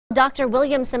Dr.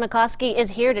 William Cimikoski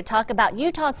is here to talk about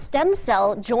Utah stem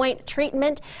cell joint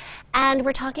treatment. And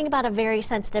we're talking about a very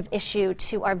sensitive issue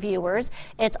to our viewers.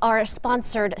 It's our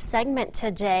sponsored segment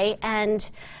today. And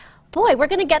boy, we're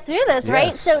going to get through this,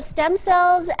 right? So stem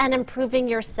cells and improving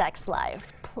your sex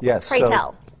life. Yes. Pray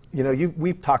tell. You know,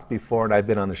 we've talked before, and I've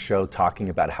been on the show talking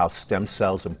about how stem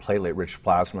cells and platelet-rich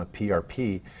plasma,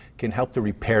 PRP, can help to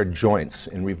repair joints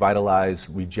and revitalize,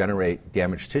 regenerate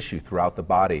damaged tissue throughout the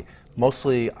body.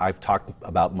 Mostly, I've talked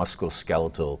about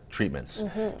musculoskeletal treatments.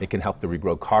 It can help to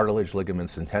regrow cartilage,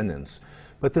 ligaments, and tendons.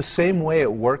 But the same way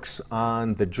it works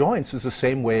on the joints is the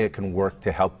same way it can work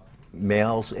to help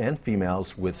males and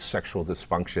females with sexual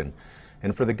dysfunction.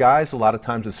 And for the guys, a lot of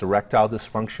times it's erectile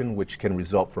dysfunction, which can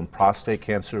result from prostate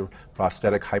cancer,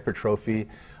 prostatic hypertrophy.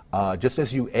 Just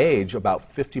as you age,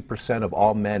 about 50% of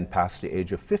all men past the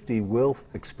age of 50 will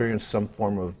experience some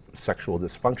form of sexual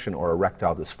dysfunction or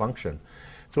erectile dysfunction.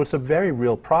 So it's a very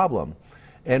real problem.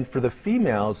 And for the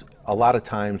females, a lot of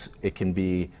times it can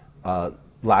be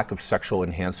lack of sexual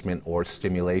enhancement or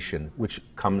stimulation, which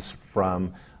comes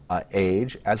from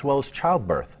age as well as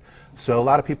childbirth. So a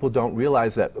lot of people don't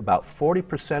realize that about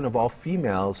 40% of all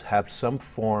females have some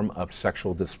form of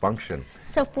sexual dysfunction.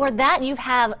 So for that, you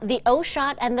have the O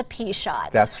shot and the P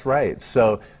shot. That's right.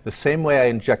 So the same way I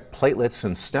inject platelets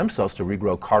and stem cells to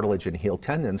regrow cartilage and heal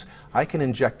tendons, I can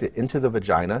inject it into the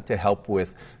vagina to help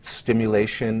with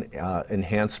stimulation,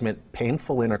 enhancement,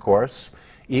 painful intercourse,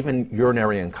 even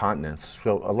urinary incontinence.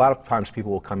 So a lot of times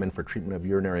people will come in for treatment of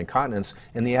urinary incontinence,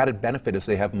 and the added benefit is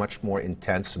they have much more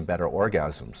intense and better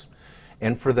orgasms.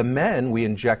 And for the men, we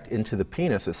inject into the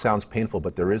penis. It sounds painful,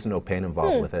 but there is no pain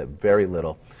involved with it, very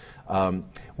little.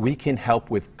 We can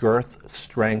help with girth,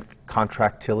 strength,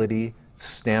 contractility,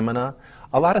 stamina,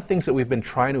 a lot of things that we've been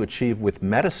trying to achieve with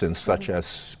medicines such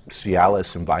as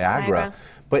Cialis and Viagra.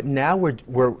 But now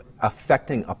we're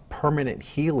affecting a permanent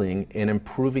healing and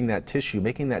improving that tissue,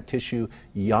 making that tissue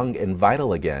young and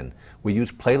vital again. We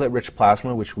use platelet-rich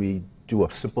plasma, which we do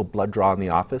a simple blood draw in the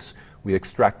office. We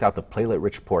extract out the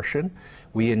platelet-rich portion.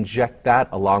 We inject that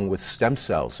along with stem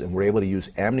cells, and we're able to use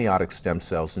amniotic stem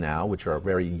cells now, which are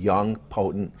very young,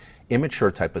 potent,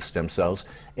 immature type of stem cells.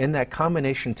 And that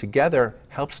combination together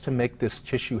helps to make this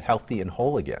tissue healthy and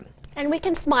whole again. And we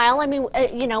can smile. I mean,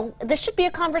 you know, this should be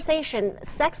a conversation.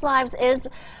 Sex lives is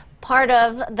part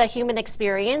of the human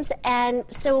experience. And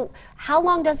so how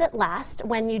long does it last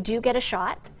when you do get a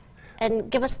shot?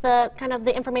 And give us the kind of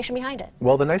the information behind it.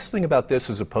 Well, the nice thing about this,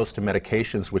 as opposed to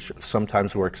medications, which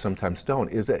sometimes work, sometimes don't,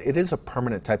 is that it is a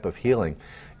permanent type of healing.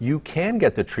 You can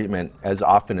get the treatment as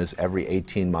often as every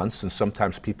 18 months, and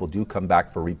sometimes people do come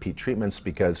back for repeat treatments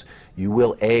because you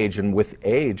will age, and with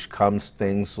age comes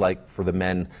things like, for the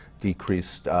men,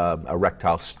 decreased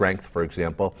erectile strength, for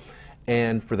example,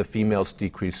 and for the females,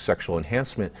 decreased sexual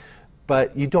enhancement.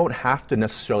 But you don't have to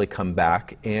necessarily come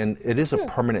back, and it is a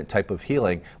permanent type of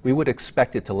healing. We would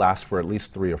expect it to last for at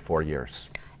least 3 or 4 years.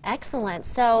 Excellent.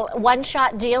 So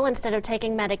one-shot deal instead of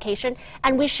taking medication.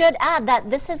 And we should add that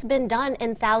this has been done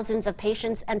in thousands of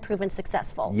patients and proven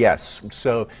successful. Yes.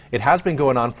 So it has been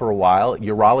going on for a while.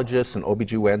 Urologists and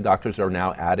OBGYN doctors are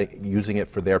now using it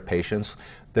for their patients.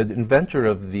 The inventor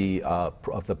of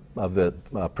the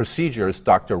procedure is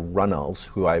Dr. Runnels,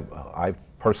 who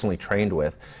I've personally trained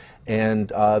with.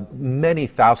 And many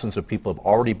thousands of people have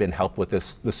already been helped with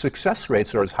this. The success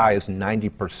rates are as high as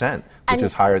 90%, which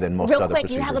is higher than most other procedures. Real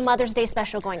quick, you have a Mother's Day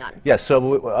special going on. Yes,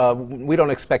 so we don't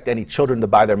expect any children to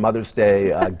buy their Mother's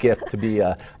Day gift to be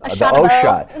the O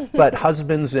shot. But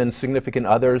husbands and significant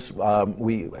others,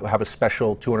 we have a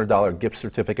special $200 gift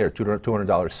certificate or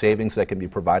 $200 savings that can be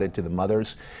provided to the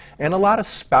mothers. And a lot of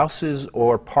spouses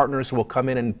or partners will come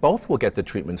in and both will get the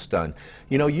treatments done.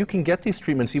 You know, you can get these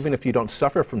treatments even if you don't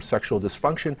suffer from sexual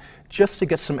dysfunction, just to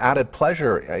get some added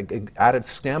pleasure, added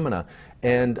stamina.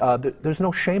 And there's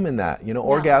no shame in that. You know,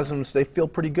 orgasms, they feel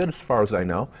pretty good as far as I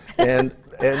know. And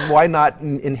why not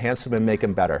enhance them and make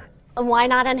them better? Why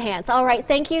not enhance? All right,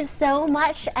 thank you so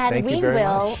much, and we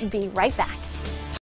will be right back.